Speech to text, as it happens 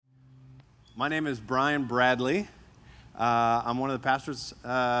My name is Brian Bradley. I'm one of the pastors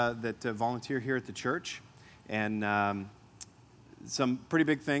that volunteer here at the church, and some pretty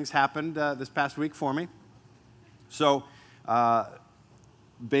big things happened this past week for me. So,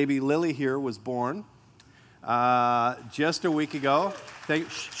 baby Lily here was born just a week ago.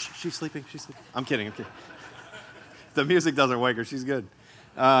 She's sleeping. I'm kidding. If the music doesn't wake her, she's good.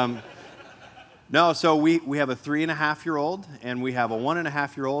 No, so we have a 3.5-year-old, and we have a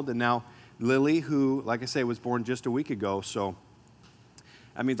 1.5-year-old, and now Lily, who, like I say, was born just a week ago. So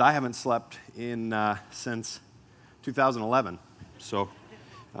that means I haven't slept since 2011. So,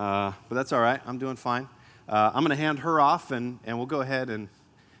 but that's all right. I'm doing fine. I'm going to hand her off, and we'll go ahead and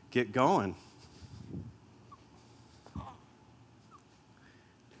get going. There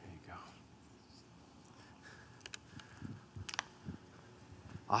you go.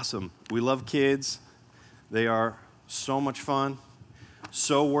 Awesome. We love kids. They are so much fun,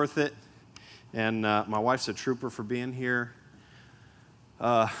 so worth it. And my wife's a trooper for being here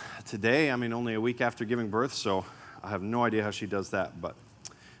today. I mean, only a week after giving birth, so I have no idea how she does that, but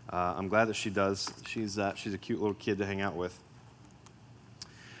I'm glad that she does. She's a cute little kid to hang out with.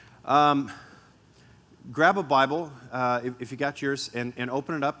 Grab a Bible, if you got yours, and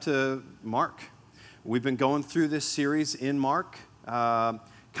open it up to Mark. We've been going through this series in Mark, kind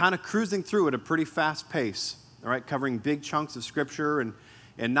of cruising through at a pretty fast pace, all right, covering big chunks of Scripture and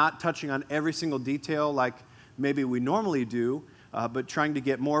not touching on every single detail like maybe we normally do, but trying to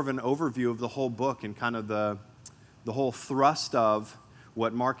get more of an overview of the whole book and kind of the whole thrust of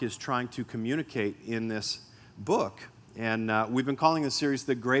what Mark is trying to communicate in this book. And we've been calling this series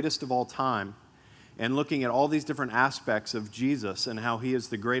The Greatest of All Time, and looking at all these different aspects of Jesus and how he is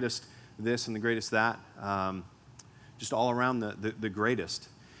the greatest this and the greatest that, just all around the greatest.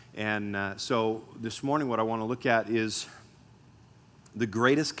 And so this morning what I want to look at is the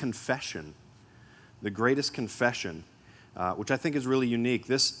greatest confession. The greatest confession, which I think is really unique.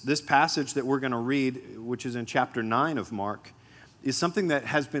 This passage that we're going to read, which is in chapter 9 of Mark, is something that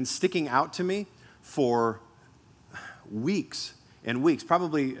has been sticking out to me for weeks and weeks,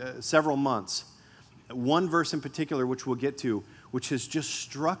 probably several months. One verse in particular, which we'll get to, which has just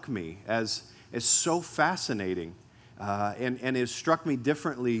struck me as so fascinating and has struck me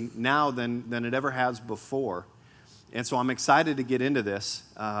differently now than it ever has before. And so I'm excited to get into this.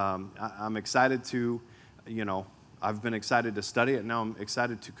 I'm excited to, I've been excited to study it. Now I'm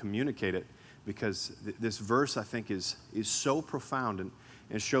excited to communicate it because this verse, I think, is so profound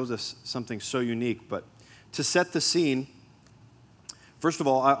and shows us something so unique. But to set the scene, first of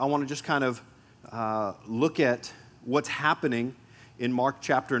all, I want to just kind of look at what's happening in Mark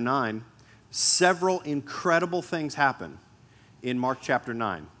chapter 9. Several incredible things happen in Mark chapter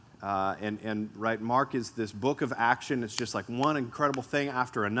 9. Right, Mark is this book of action. It's just like one incredible thing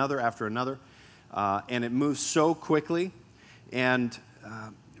after another, and it moves so quickly. And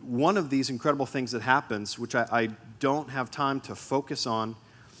one of these incredible things that happens, which I don't have time to focus on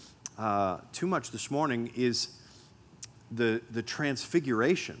too much this morning, is the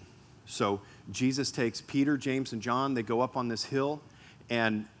transfiguration. So Jesus takes Peter, James, and John. They go up on this hill,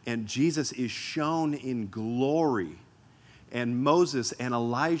 and Jesus is shown in glory. And Moses and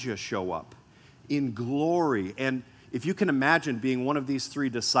Elijah show up in glory. And if you can imagine being one of these three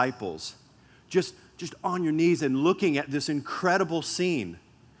disciples, just on your knees and looking at this incredible scene,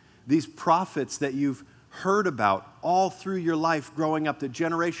 these prophets that you've heard about all through your life growing up, that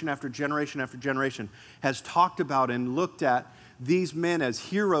generation after generation after generation has talked about and looked at these men as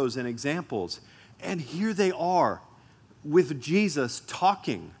heroes and examples. And here they are with Jesus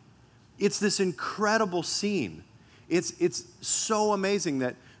talking. It's this incredible scene. It's so amazing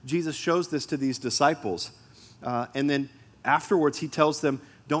that Jesus shows this to these disciples. And then afterwards, he tells them,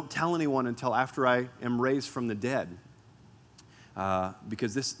 don't tell anyone until after I am raised from the dead.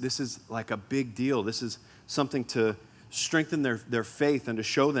 Because this is like a big deal. This is something to strengthen their faith and to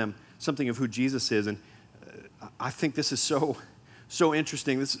show them something of who Jesus is. And I think this is so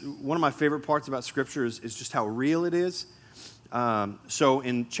interesting. This one of my favorite parts about Scripture is just how real it is. So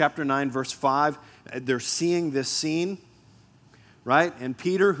in chapter 9, verse 5, they're seeing this scene, right? And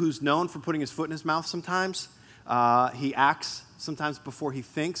Peter, who's known for putting his foot in his mouth sometimes, he acts sometimes before he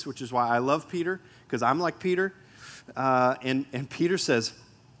thinks, which is why I love Peter, because I'm like Peter. And Peter says,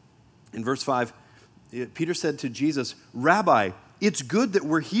 in verse 5, Peter said to Jesus, "Rabbi, it's good that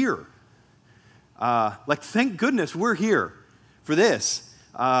we're here." Thank goodness we're here for this.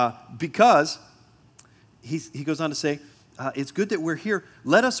 Because he goes on to say, it's good that we're here.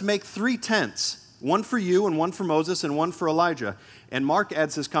 Let us make 3 tents, one for you and one for Moses and one for Elijah. And Mark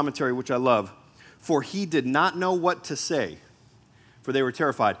adds this commentary, which I love. For he did not know what to say. for they were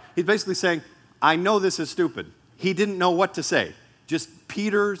terrified. He's basically saying, I know this is stupid. He didn't know what to say. Just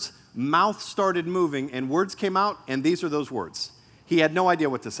Peter's mouth started moving and words came out, and these are those words. He had no idea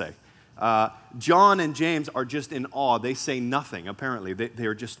what to say. John and James are just in awe. They say nothing, apparently. They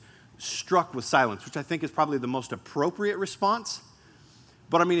are just struck with silence, which I think is probably the most appropriate response.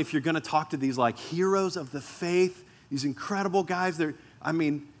 But I mean, if you're going to talk to these like heroes of the faith, these incredible guys, they've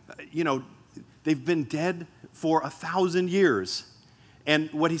been dead for 1,000 years.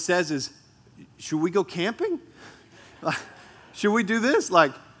 And what he says is, should we go camping? Should we do this?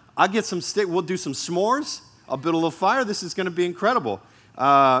 Like, I'll get some stick, we'll do some s'mores, I'll build a little fire, this is going to be incredible.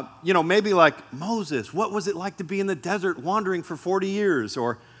 Maybe like Moses, what was it like to be in the desert wandering for 40 years?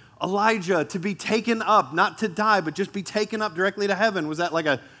 Or Elijah, to be taken up, not to die, but just be taken up directly to heaven. Was that like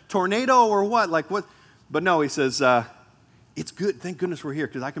a tornado or what? Like what? But no, he says, it's good, thank goodness we're here,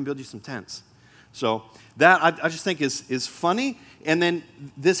 because I can build you some tents. So that I just think is funny. And then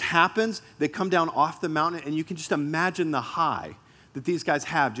this happens, they come down off the mountain, and you can just imagine the high that these guys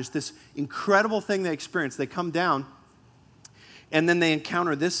have, just this incredible thing they experience. They come down, and then they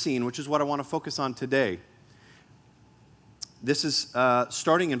encounter this scene, which is what I want to focus on today. This is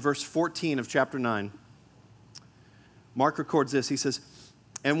starting in verse 14 of chapter 9. Mark records this. He says,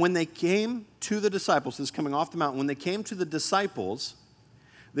 and when they came to the disciples, this is coming off the mountain, when they came to the disciples,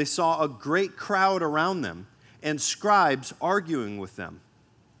 they saw a great crowd around them and scribes arguing with them.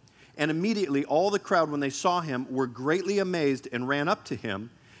 And immediately all the crowd, when they saw him, were greatly amazed and ran up to him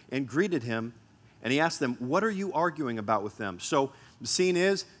and greeted him. And he asked them, what are you arguing about with them? So the scene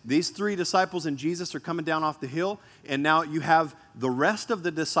is, these 3 disciples and Jesus are coming down off the hill, and now you have the rest of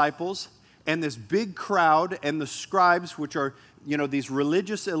the disciples and this big crowd and the scribes, which are, these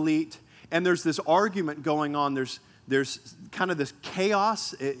religious elite, and there's this argument going on. There's kind of this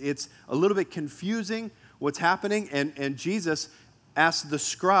chaos. It's a little bit confusing what's happening, and Jesus asks the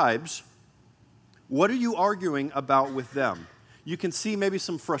scribes, what are you arguing about with them? You can see maybe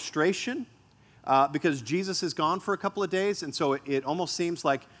some frustration because Jesus is gone for a couple of days, and so it almost seems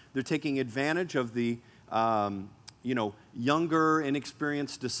like they're taking advantage of the younger,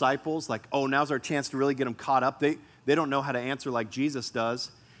 inexperienced disciples, like, oh, now's our chance to really get them caught up. They don't know how to answer like Jesus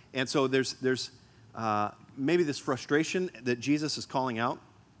does, and so there's maybe this frustration that Jesus is calling out.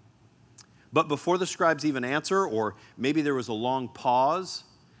 But before the scribes even answer, or maybe there was a long pause,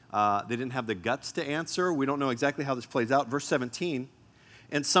 they didn't have the guts to answer. We don't know exactly how this plays out. Verse 17,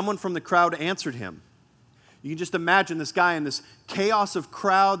 and someone from the crowd answered him. You can just imagine this guy in this chaos of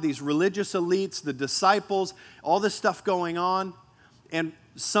crowd, these religious elites, the disciples, all this stuff going on. And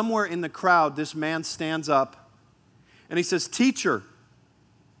somewhere in the crowd, this man stands up and he says, teacher,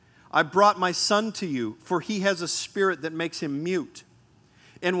 I brought my son to you, for he has a spirit that makes him mute.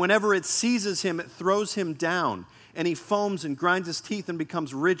 And whenever it seizes him, it throws him down, and he foams and grinds his teeth and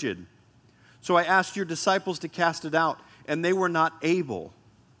becomes rigid. So I asked your disciples to cast it out, and they were not able.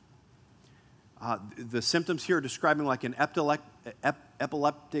 The symptoms here are describing like an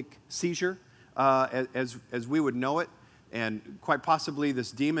epileptic seizure, as we would know it. And quite possibly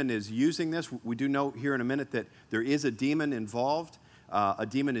this demon is using this. We do know here in a minute that there is a demon involved. A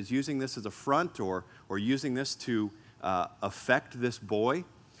demon is using this as a front or using this to affect this boy.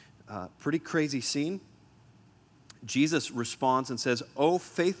 Pretty crazy scene. Jesus responds and says, "O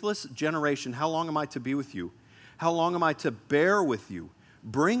faithless generation, how long am I to be with you? How long am I to bear with you?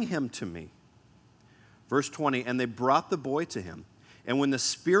 Bring him to me." Verse 20, and they brought the boy to him. And when the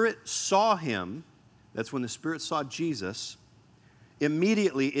Spirit saw him, that's when the Spirit saw Jesus,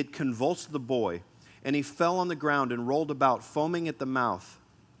 immediately it convulsed the boy, and he fell on the ground and rolled about, foaming at the mouth.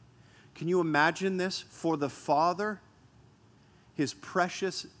 Can you imagine this for the father? His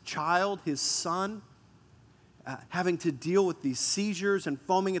precious child, his son, having to deal with these seizures and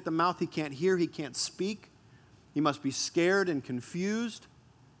foaming at the mouth. He can't hear, he can't speak. He must be scared and confused.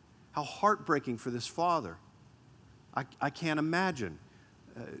 How heartbreaking for this father. I can't imagine,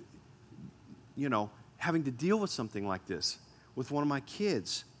 having to deal with something like this with one of my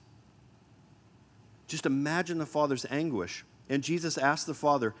kids. Just imagine the father's anguish. And Jesus asked the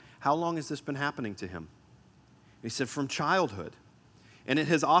father, how long has this been happening to him? He said, from childhood. And it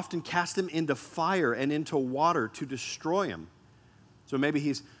has often cast him into fire and into water to destroy him. So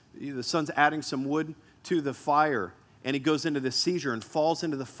maybe the son's adding some wood to the fire, and he goes into this seizure and falls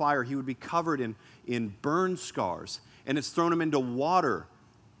into the fire. He would be covered in burn scars, and it's thrown him into water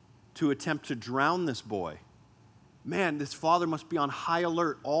to attempt to drown this boy. Man, this father must be on high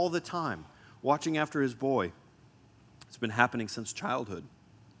alert all the time, watching after his boy. It's been happening since childhood.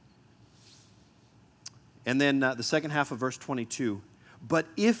 And then the second half of verse 22, But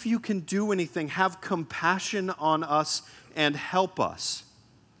if you can do anything, have compassion on us and help us.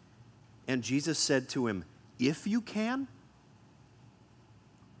 And Jesus said to him, if you can,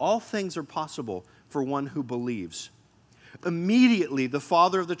 all things are possible for one who believes. Immediately, the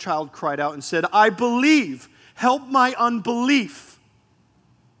father of the child cried out and said, I believe, help my unbelief.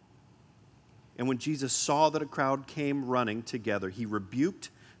 And when Jesus saw that a crowd came running together, he rebuked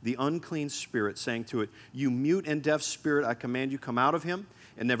the unclean spirit, saying to it, you mute and deaf spirit, I command you, come out of him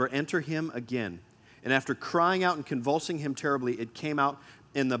and never enter him again. And after crying out and convulsing him terribly, it came out,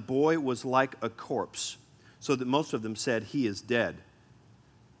 and the boy was like a corpse, so that most of them said, he is dead.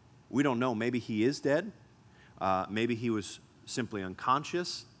 We don't know. Maybe he is dead. Maybe he was simply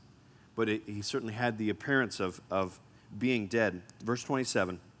unconscious, but he certainly had the appearance of being dead. Verse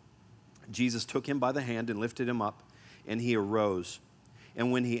 27, Jesus took him by the hand and lifted him up, and he arose.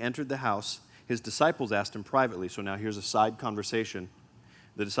 And when he entered the house, his disciples asked him privately. So now here's a side conversation.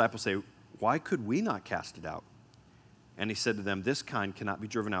 The disciples say, why could we not cast it out? And he said to them, this kind cannot be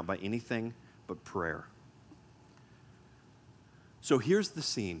driven out by anything but prayer. So here's the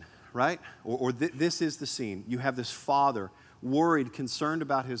scene, right? This is the scene. You have this father worried, concerned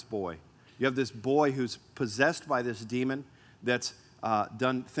about his boy. You have this boy who's possessed by this demon that's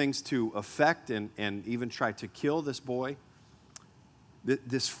done things to affect and even try to kill this boy.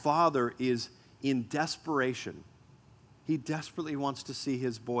 This father is in desperation. He desperately wants to see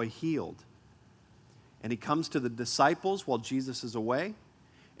his boy healed. And he comes to the disciples while Jesus is away,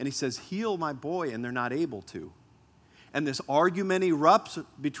 and he says, heal my boy, and they're not able to. And this argument erupts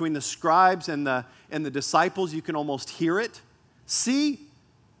between the scribes and the disciples. You can almost hear it. See,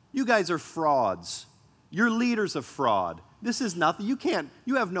 you guys are frauds. Your leader's a fraud. This is nothing.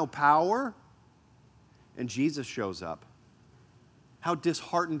 You have no power. And Jesus shows up. How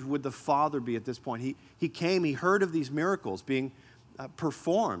disheartened would the father be at this point? He came, he heard of these miracles being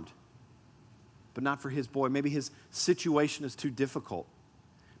performed, but not for his boy. Maybe his situation is too difficult,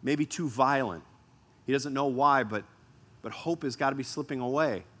 maybe too violent. He doesn't know why, but hope has got to be slipping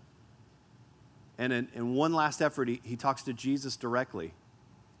away. And in one last effort, he talks to Jesus directly.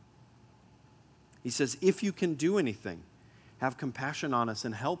 He says, if you can do anything, have compassion on us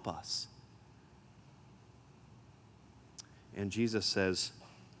and help us. And Jesus says,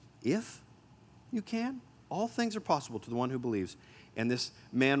 if you can, all things are possible to the one who believes. And this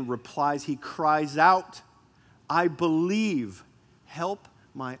man replies, he cries out, I believe, help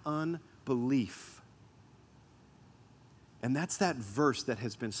my unbelief. And that's that verse that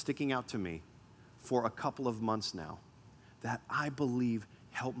has been sticking out to me for a couple of months now. That I believe,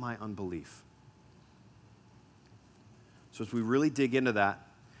 help my unbelief. So as we really dig into that,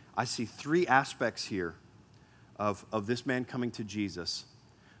 I see three aspects here of this man coming to Jesus.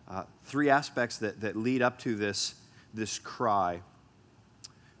 Three aspects that lead up to this cry.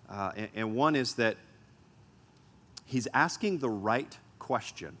 And one is that he's asking the right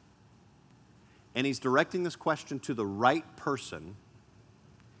question. And he's directing this question to the right person.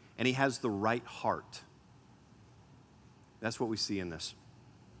 And he has the right heart. That's what we see in this.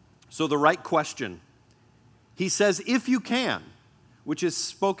 So the right question. He says, if you can, which is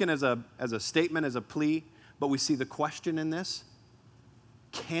spoken as a statement, as a plea, but we see the question in this.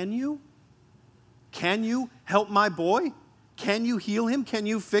 Can you? Can you help my boy? Can you heal him? Can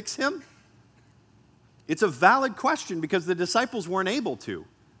you fix him? It's a valid question because the disciples weren't able to.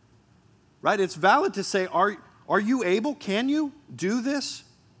 Right? It's valid to say, are you able? Can you do this?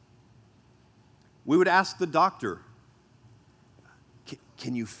 We would ask the doctor,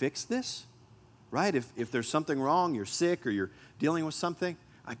 can you fix this? Right? If there's something wrong, you're sick or you're dealing with something,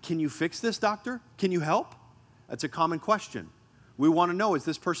 can you fix this, doctor? Can you help? That's a common question. We want to know, is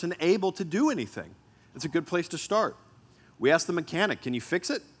this person able to do anything? That's a good place to start. We ask the mechanic, can you fix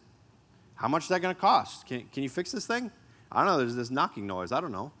it? How much is that going to cost? Can you fix this thing? I don't know, there's this knocking noise, I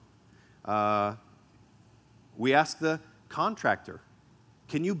don't know. We ask the contractor,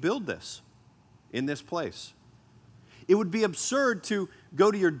 can you build this in this place? It would be absurd to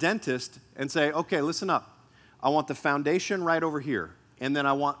go to your dentist and say, okay, listen up. I want the foundation right over here. And then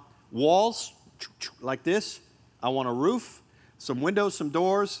I want walls like this. I want a roof, some windows, some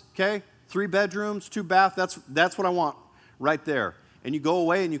doors, okay? 3 bedrooms, 2 baths. That's what I want right there. And you go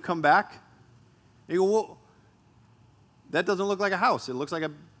away and you come back. And you go, well, that doesn't look like a house. It looks like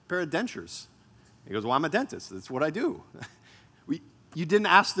a pair of dentures. He goes, well, I'm a dentist. That's what I do. You didn't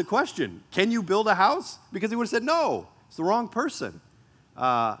ask the question, can you build a house? Because he would have said, no, it's the wrong person.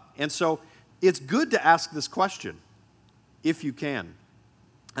 And so it's good to ask this question, if you can.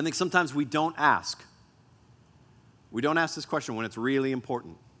 I think sometimes we don't ask. We don't ask this question when it's really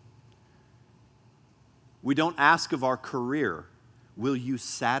important. We don't ask of our career will you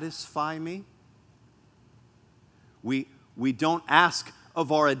satisfy me? We don't ask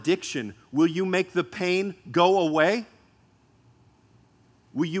of our addiction, will you make the pain go away?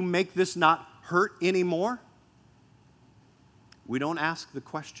 Will you make this not hurt anymore? We don't ask the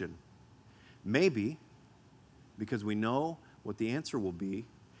question. Maybe because we know what the answer will be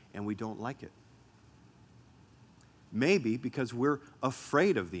and we don't like it. Maybe because we're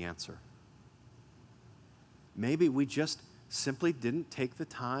afraid of the answer. Maybe we just simply didn't take the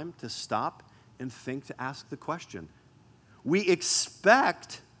time to stop and think to ask the question. We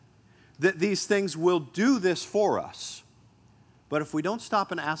expect that these things will do this for us. But if we don't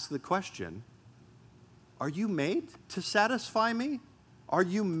stop and ask the question, are you made to satisfy me? Are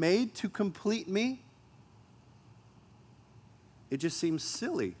you made to complete me? It just seems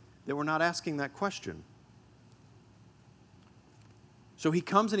silly that we're not asking that question. So he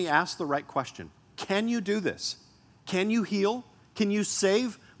comes and he asks the right question. Can you do this? Can you heal? Can you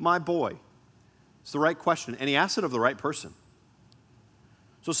save my boy? It's the right question, and he asks it of the right person.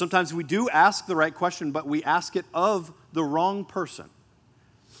 So sometimes we do ask the right question, but we ask it of the wrong person.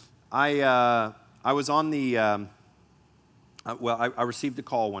 I was on the, I received a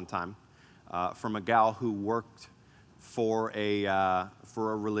call one time from a gal who worked for a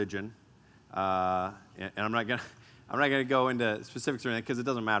religion, and I'm not gonna go into specifics or anything because it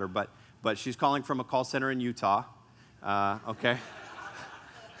doesn't matter. But she's calling from a call center in Utah. Okay,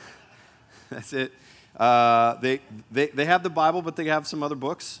 that's it. They have the Bible, but they have some other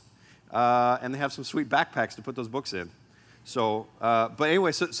books, and they have some sweet backpacks to put those books in. So, but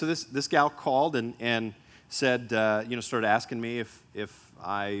anyway, so this gal called and said, started asking me if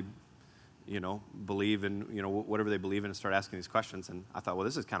I, believe in, whatever they believe in, and started asking these questions. And I thought, well,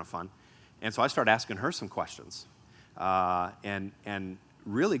 this is kind of fun. And so I started asking her some questions, and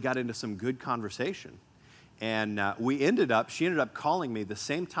really got into some good conversation. And she ended up calling me the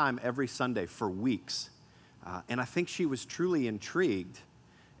same time every Sunday for weeks. And I think she was truly intrigued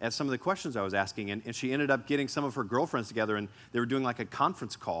at some of the questions I was asking. And she ended up getting some of her girlfriends together, and they were doing like a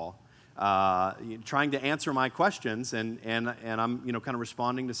conference call, trying to answer my questions. And I'm, kind of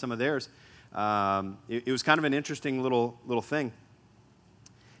responding to some of theirs. It was kind of an interesting little thing.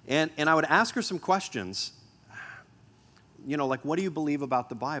 And I would ask her some questions, like, what do you believe about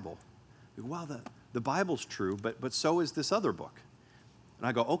the Bible? Well, the Bible's true, but so is this other book. And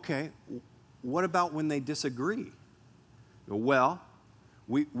I go, okay, what about when they disagree? Well,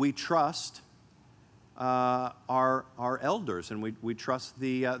 we trust our elders, and we trust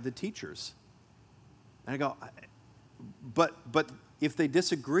the teachers. And I go, but if they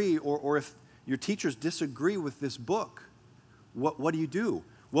disagree, or if your teachers disagree with this book, what do you do?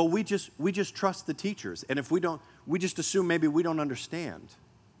 Well, we just trust the teachers, and if we don't, we just assume maybe we don't understand.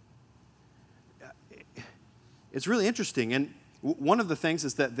 It's really interesting, and one of the things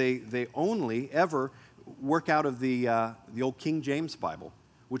is that they only ever work out of the old King James Bible,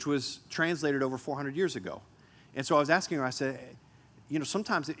 which was translated over 400 years ago. And so I was asking her, I said,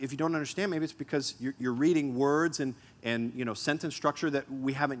 sometimes if you don't understand, maybe it's because you're reading words and sentence structure that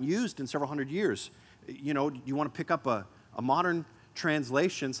we haven't used in several hundred years. You want to pick up a modern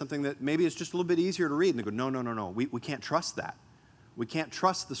translation, something that maybe is just a little bit easier to read. And they go, no, we can't trust that. We can't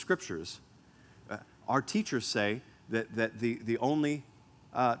trust the scriptures. Our teachers say that the only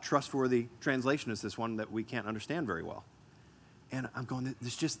trustworthy translation is this one that we can't understand very well. And I'm going,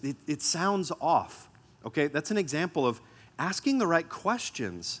 it sounds off. Okay, that's an example of asking the right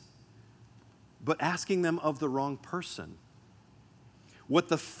questions, but asking them of the wrong person. What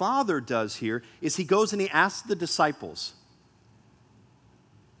the Father does here is he goes and he asks the disciples,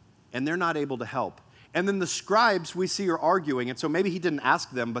 and they're not able to help. And then the scribes we see are arguing, and so maybe he didn't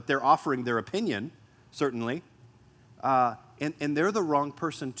ask them, but they're offering their opinion, certainly. And they're the wrong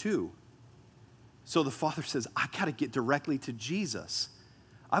person too. So the Father says, I got to get directly to Jesus.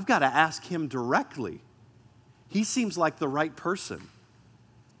 I've got to ask him directly. He seems like the right person.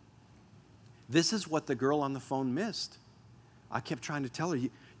 This is what the girl on the phone missed. I kept trying to tell her,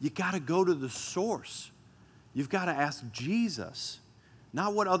 you got to go to the source. You've got to ask Jesus.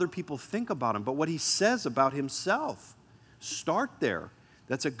 Not what other people think about him, but what he says about himself. Start there.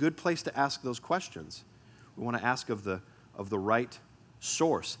 That's a good place to ask those questions. We want to ask of the right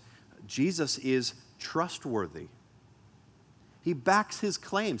source. Jesus is trustworthy. He backs his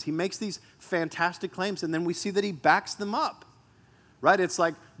claims. He makes these fantastic claims, and then we see that he backs them up. Right? It's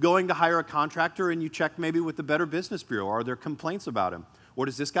like going to hire a contractor and you check maybe with the Better Business Bureau. Are there complaints about him? Or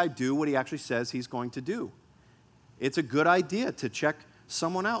does this guy do what he actually says he's going to do? It's a good idea to check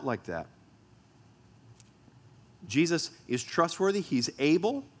someone out like that. Jesus is trustworthy. He's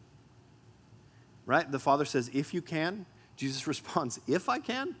able. Right? The Father says, if you can, Jesus responds, if I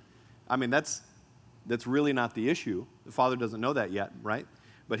can? I mean, that's really not the issue. The Father doesn't know that yet, right?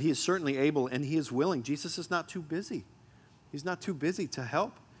 But he is certainly able and he is willing. Jesus is not too busy. He's not too busy to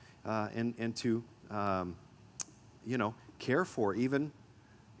help and to, care for even,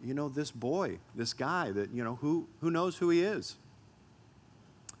 this boy, this guy that, who knows who he is.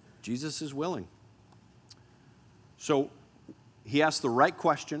 Jesus is willing. So he asks the right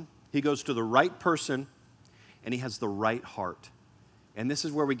question. He goes to the right person, and he has the right heart. And this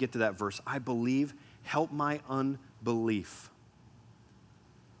is where we get to that verse. I believe, help my unbelief.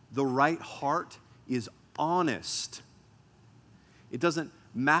 The right heart is honest. It doesn't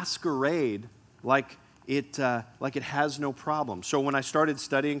masquerade like it has no problem. So when I started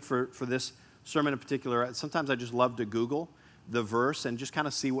studying for this sermon in particular, sometimes I just love to Google the verse and just kind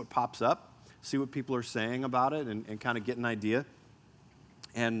of see what pops up, see what people are saying about it, and kind of get an idea.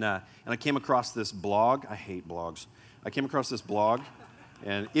 And I came across this blog. I hate blogs. I came across this blog,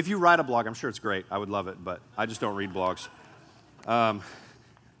 and if you write a blog, I'm sure it's great. I would love it, but I just don't read blogs.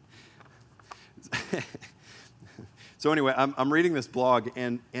 So anyway, I'm reading this blog,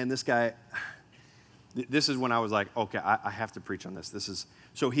 and this guy, this is when I was like, okay, I have to preach on this.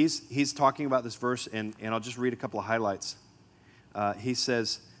 So he's talking about this verse, and I'll just read a couple of highlights. He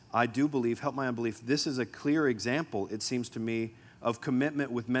says, I do believe, help my unbelief. This is a clear example, it seems to me, of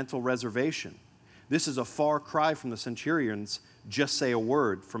commitment with mental reservation. This is a far cry from the centurion's just say a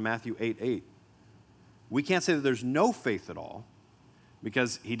word from Matthew 8:8. We can't say that there's no faith at all,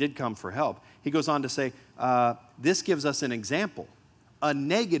 because he did come for help. He goes on to say, this gives us an example, a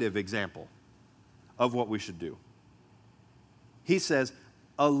negative example of what we should do. He says,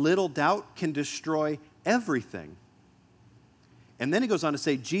 a little doubt can destroy everything. And then he goes on to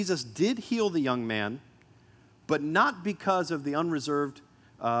say, Jesus did heal the young man, but not because of the unreserved,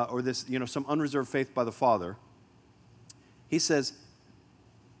 some unreserved faith by the Father. He says,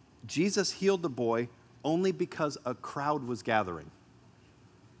 Jesus healed the boy only because a crowd was gathering.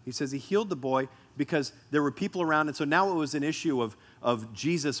 He says he healed the boy because there were people around, and so now it was an issue of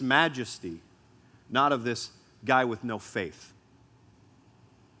Jesus' majesty, not of this guy with no faith.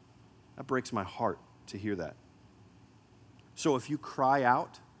 That breaks my heart to hear that. So if you cry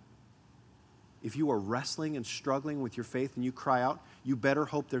out, if you are wrestling and struggling with your faith and you cry out, you better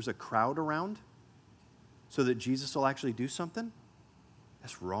hope there's a crowd around so that Jesus will actually do something?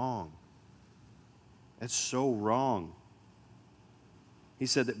 That's wrong. That's so wrong. He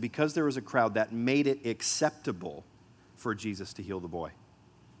said that because there was a crowd, that made it acceptable for Jesus to heal the boy.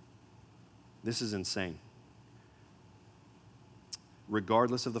 This is insane.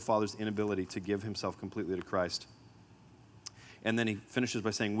 Regardless of the Father's inability to give himself completely to Christ. And then he finishes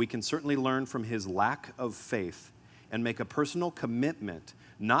by saying, we can certainly learn from his lack of faith and make a personal commitment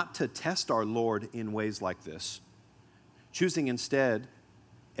not to test our Lord in ways like this, choosing instead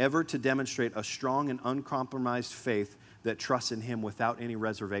ever to demonstrate a strong and uncompromised faith that trusts in him without any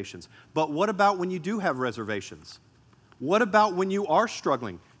reservations. But what about when you do have reservations? What about when you are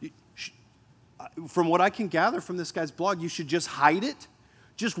struggling? From what I can gather from this guy's blog, you should just hide it,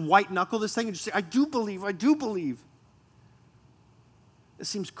 just white knuckle this thing and just say, I do believe. It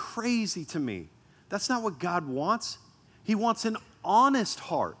seems crazy to me. That's not what God wants. He wants an honest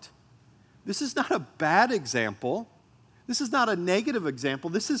heart. This is not a bad example. This is not a negative example.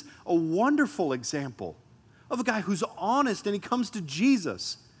 This is a wonderful example of a guy who's honest, and he comes to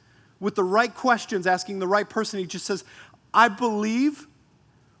Jesus with the right questions, asking the right person. He just says, I believe,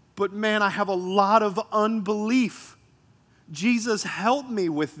 but man, I have a lot of unbelief. Jesus, help me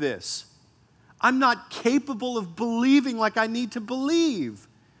with this. I'm not capable of believing like I need to believe.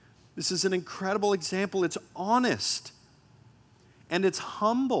 This is an incredible example. It's honest and it's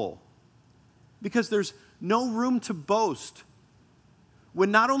humble because there's no room to boast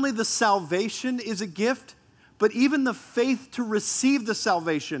when not only the salvation is a gift, but even the faith to receive the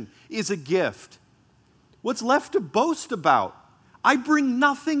salvation is a gift. What's left to boast about? I bring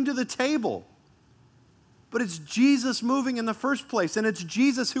nothing to the table. But it's Jesus moving in the first place, and it's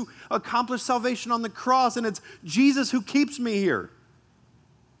Jesus who accomplished salvation on the cross, and it's Jesus who keeps me here.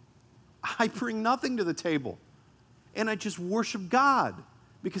 I bring nothing to the table, and I just worship God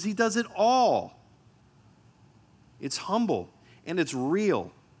because he does it all. It's humble, and it's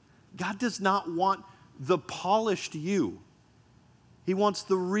real. God does not want the polished you. He wants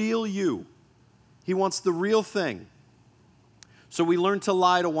the real you. He wants the real thing. So we learn to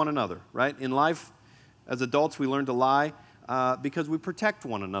lie to one another, right? In life, as adults, we learn to lie because we protect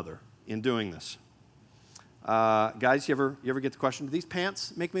one another in doing this. Guys, you ever get the question, do these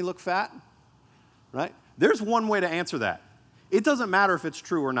pants make me look fat? Right? There's one way to answer that. It doesn't matter if it's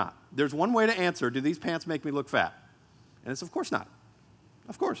true or not. There's one way to answer, do these pants make me look fat? And it's, of course not.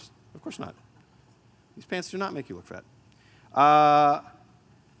 Of course not. These pants do not make you look fat.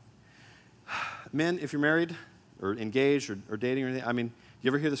 Men, if you're married or engaged or dating or anything, I mean, you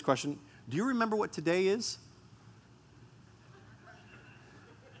ever hear this question? Do you remember what today is?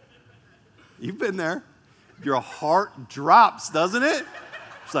 You've been there. Your heart drops, doesn't it?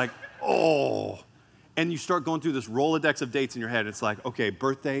 It's like, oh. And you start going through this Rolodex of dates in your head. It's like, okay,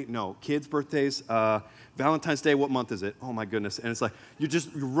 birthday, no. Kids' birthdays, Valentine's Day, what month is it? Oh, my goodness. And it's like, you're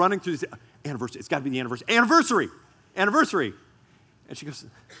running through this anniversary. It's got to be the anniversary. Anniversary. And she goes,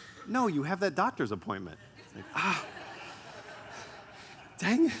 no, you have that doctor's appointment. It's like,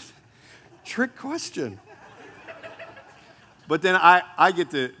 dang it. Trick question. But then I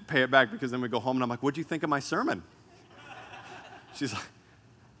get to pay it back because then we go home and I'm like, what'd you think of my sermon? She's like,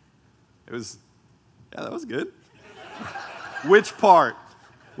 yeah, that was good. Which part?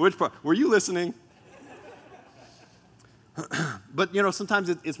 Were you listening? But, sometimes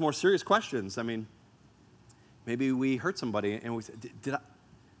it's more serious questions. I mean, maybe we hurt somebody and we say, did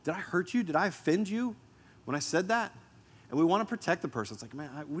I hurt you? Did I offend you when I said that? And we want to protect the person. It's like, man,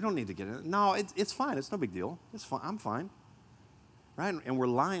 we don't need to get in it. No, it's fine. It's no big deal. It's fine. I'm fine. Right? And we're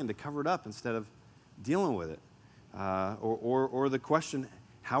lying to cover it up instead of dealing with it. Or the question,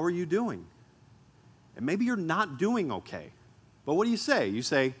 how are you doing? And maybe you're not doing okay. But what do you say? You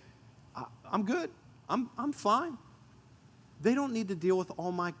say, I'm good. I'm fine. They don't need to deal with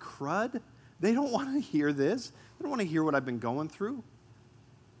all my crud. They don't want to hear this. They don't want to hear what I've been going through.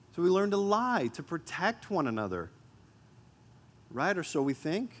 So we learn to lie, to protect one another. Right? Or so we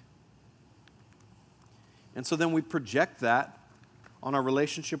think. And so then we project that on our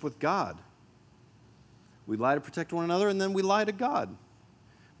relationship with God. We lie to protect one another, and then we lie to God.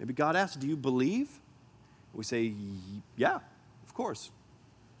 Maybe God asks, do you believe? We say, yeah, of course.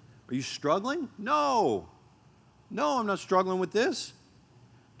 Are you struggling? No, I'm not struggling with this.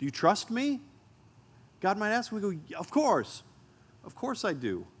 Do you trust me? God might ask, we go, of course I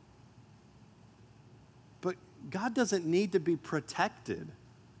do. But God doesn't need to be protected.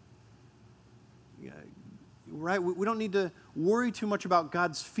 Right? We don't need to worry too much about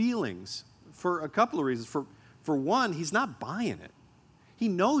God's feelings for a couple of reasons. For one, he's not buying it. He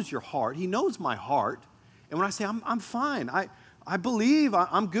knows your heart. He knows my heart. And when I say, I'm fine, I believe,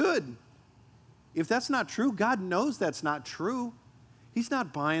 I'm good. If that's not true, God knows that's not true. He's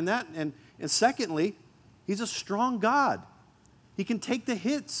not buying that. And secondly, he's a strong God. He can take the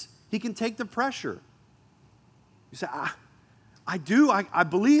hits. He can take the pressure. You say, I do. I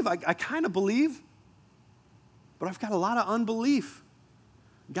believe. I kind of believe. But I've got a lot of unbelief.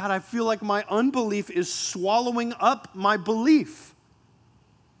 God, I feel like my unbelief is swallowing up my belief.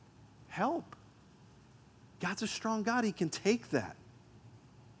 Help. God's a strong God. He can take that.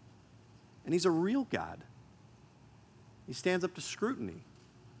 And he's a real God. He stands up to scrutiny.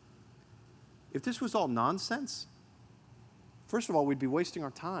 If this was all nonsense, first of all, we'd be wasting our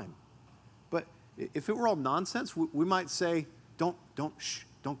time. But if it were all nonsense, we might say, don't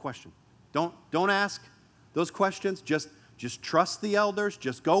question. Don't ask those questions. Just trust the elders.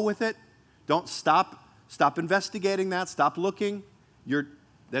 Just go with it. Don't stop investigating that. Stop looking.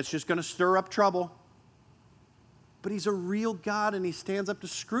 That's just going to stir up trouble. But he's a real God, and he stands up to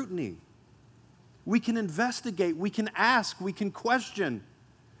scrutiny. We can investigate. We can ask. We can question.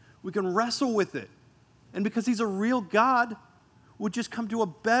 We can wrestle with it. And because he's a real God, we'll just come to a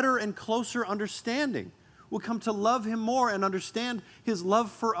better and closer understanding. We'll come to love him more and understand his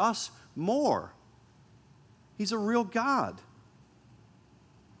love for us more. He's a real God.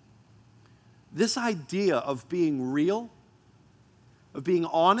 This idea of being real, of being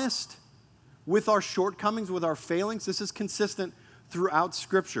honest with our shortcomings, with our failings, this is consistent throughout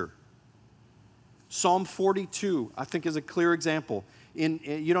Scripture. Psalm 42, I think, is a clear example.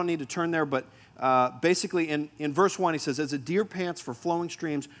 You don't need to turn there, but basically in verse 1, he says, as a deer pants for flowing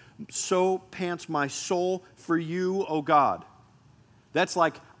streams, so pants my soul for you, O God. That's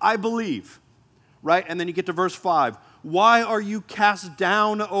like, I believe. Right? And then you get to verse 5. Why are you cast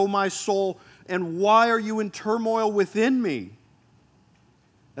down, O my soul, and why are you in turmoil within me?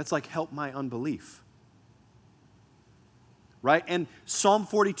 That's like, help my unbelief. Right? And Psalm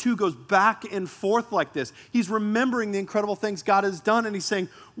 42 goes back and forth like this. He's remembering the incredible things God has done, and he's saying,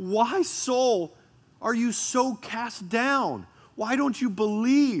 why, soul, are you so cast down? Why don't you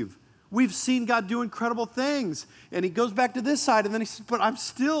believe? We've seen God do incredible things. And he goes back to this side, and then he says, but I'm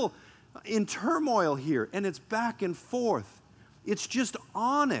still in turmoil here, and it's back and forth. It's just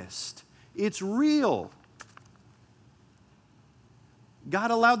honest. It's real.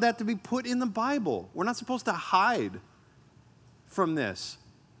 God allowed that to be put in the Bible. We're not supposed to hide from this.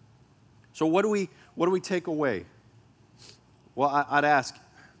 So what do we take away? Well, I'd ask,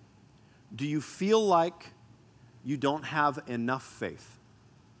 do you feel like you don't have enough faith?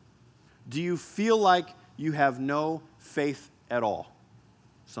 Do you feel like you have no faith at all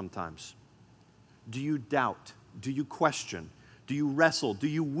sometimes? Do you doubt? Do you question? Do you wrestle? Do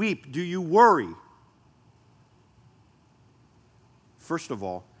you weep? Do you worry? First of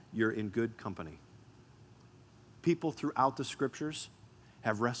all, you're in good company. People throughout the scriptures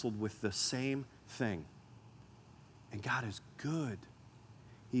have wrestled with the same thing. And God is good.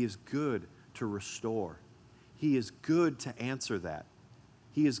 He is good to restore. He is good to answer that.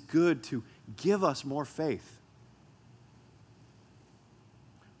 He is good to give us more faith.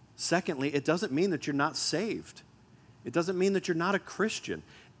 Secondly, it doesn't mean that you're not saved. It doesn't mean that you're not a Christian.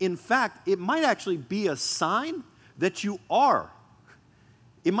 In fact, it might actually be a sign that you are.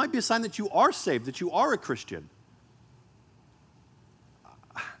 It might be a sign that you are saved, that you are a Christian.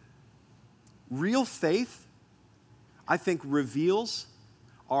 Real faith, I think, reveals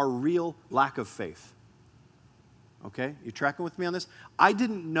our real lack of faith. Okay? You tracking with me on this? I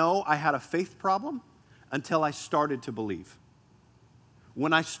didn't know I had a faith problem until I started to believe.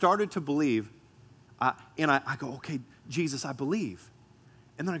 When I started to believe, and I go, okay, Jesus, I believe.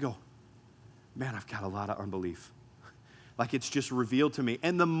 And then I go, man, I've got a lot of unbelief. Like it's just revealed to me.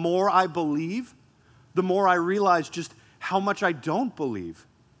 And the more I believe, the more I realize just how much I don't believe.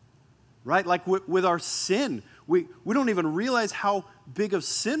 Right? Like with our sin, we don't even realize how big of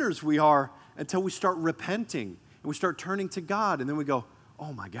sinners we are until we start repenting and we start turning to God. And then we go,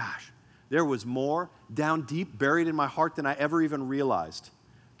 oh my gosh, there was more down deep buried in my heart than I ever even realized.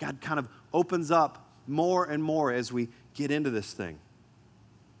 God kind of opens up more and more as we get into this thing.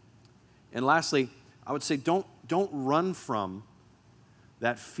 And lastly, I would say don't run from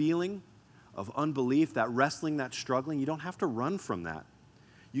that feeling of unbelief, that wrestling, that struggling. You don't have to run from that.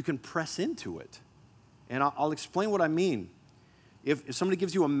 You can press into it. And I'll explain what I mean. If somebody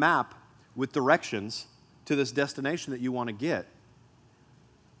gives you a map with directions to this destination that you want to get,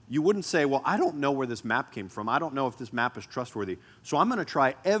 you wouldn't say, well, I don't know where this map came from. I don't know if this map is trustworthy. So I'm going to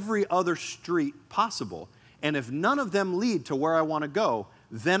try every other street possible. And if none of them lead to where I want to go,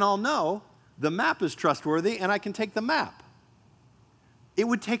 then I'll know the map is trustworthy and I can take the map. It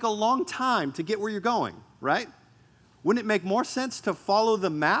would take a long time to get where you're going, right? Wouldn't it make more sense to follow the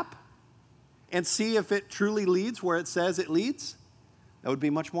map and see if it truly leads where it says it leads? That would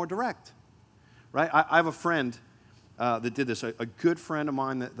be much more direct, right? I have a friend that did this, a good friend of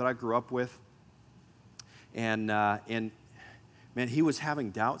mine that I grew up with. And man, he was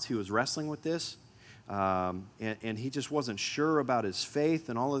having doubts. He was wrestling with this. And he just wasn't sure about his faith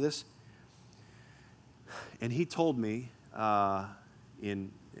and all of this. And he told me,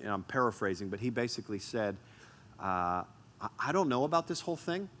 and I'm paraphrasing, but he basically said, I don't know about this whole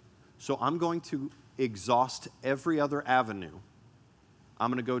thing, so I'm going to exhaust every other avenue.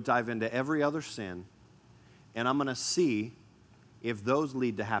 I'm going to go dive into every other sin, and I'm going to see if those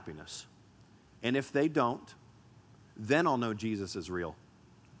lead to happiness. And if they don't, then I'll know Jesus is real,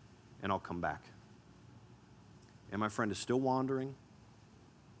 and I'll come back. And my friend is still wandering.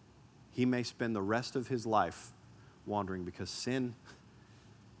 He may spend the rest of his life wandering because sin,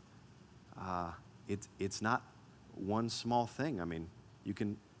 it's not one small thing. I mean, you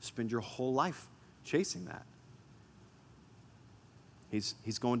can spend your whole life chasing that.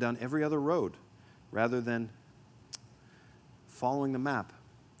 He's going down every other road rather than following the map.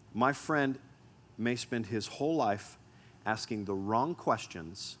 My friend may spend his whole life asking the wrong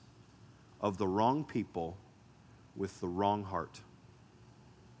questions of the wrong people with the wrong heart.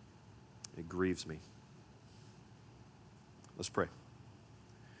 It grieves me. Let's pray.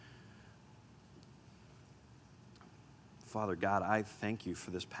 Father God, I thank you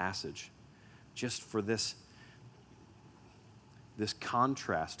for this passage, just for this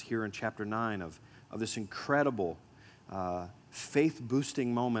contrast here in chapter 9 of this incredible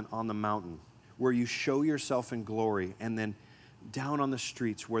faith-boosting moment on the mountain where you show yourself in glory, and then down on the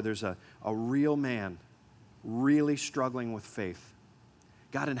streets where there's a real man really struggling with faith.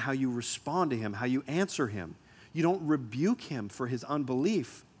 God, and how you respond to him, how you answer him. You don't rebuke him for his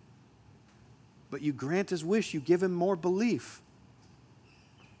unbelief, but you grant his wish. You give him more belief.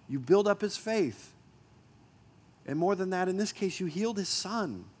 You build up his faith. And more than that, in this case, you healed his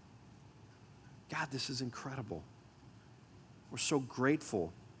son. God, this is incredible. We're so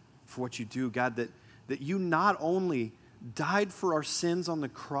grateful for what you do, God, that you not only died for our sins on the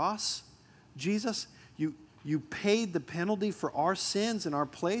cross, Jesus, you paid the penalty for our sins in our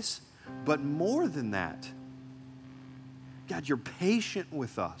place, but more than that, God, you're patient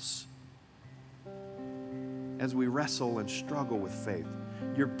with us as we wrestle and struggle with faith.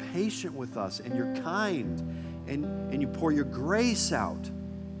 You're patient with us, and you're kind, and you pour your grace out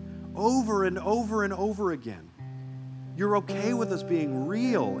over and over and over again. You're okay with us being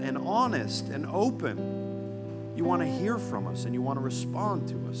real and honest and open. You want to hear from us and you want to respond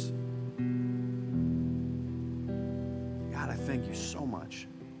to us. God, I thank you so much.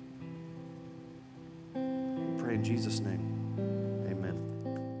 I pray in Jesus' name.